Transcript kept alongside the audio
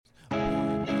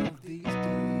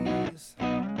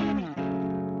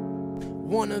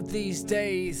One of these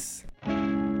days. One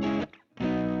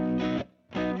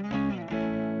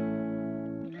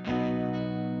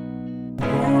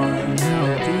of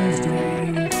these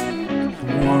days,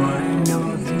 one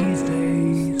of these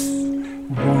days,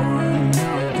 one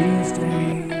of these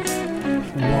days,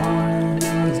 one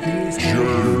of these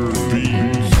days.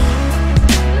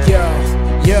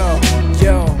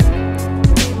 Yo.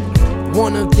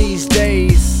 One of these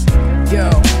days. Yo.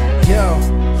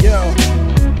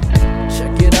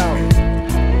 Check it out.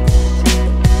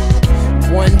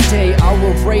 One day I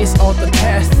will erase all the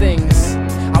past things.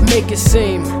 I'll make it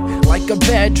seem like a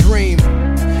bad dream.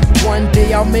 One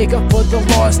day I'll make up for the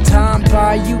lost time.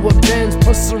 Buy you a Benz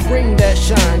plus a ring that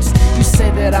shines. You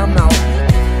say that I'm out,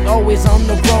 always on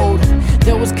the road.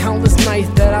 There was countless nights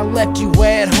that I left you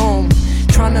at home,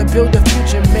 trying to build a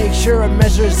future, make sure it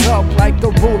measures up like the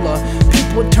ruler.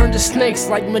 People turn to snakes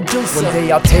like Medusa. One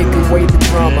day I'll take away the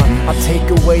drama, I'll take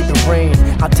away the rain,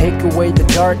 I'll take away the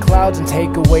dark clouds and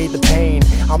take away the pain.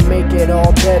 I'll make it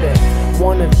all better,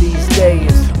 one of these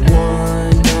days.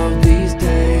 One of these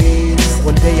days.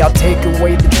 One day I'll take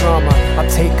away the drama, I'll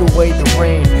take away the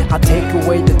rain, I'll take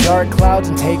away the dark clouds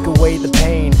and take away the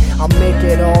pain. I'll make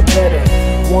it all better,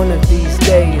 one of these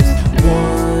days.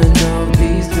 One of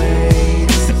these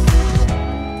days.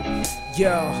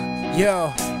 Yo.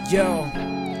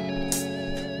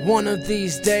 One of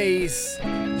these days.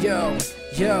 Yo.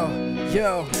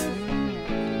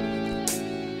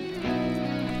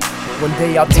 One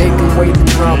day I'll take away the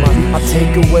drama, I'll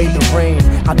take away the rain,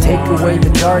 I'll take away the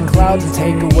dark clouds and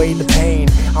take away the pain.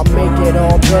 I'll make it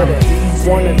all better,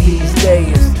 one of these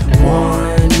days.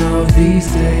 One of these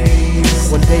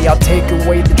days. One day I'll take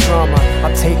away the drama,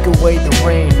 I'll take away the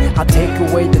rain, I'll take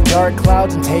away the dark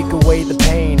clouds and take away the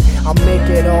pain. I'll make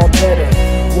it all better,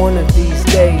 one of these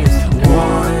days.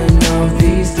 One of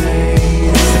these days.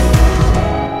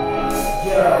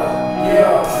 Yo.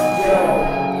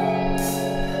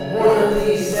 One of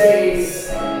these days.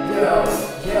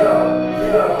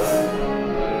 Yo.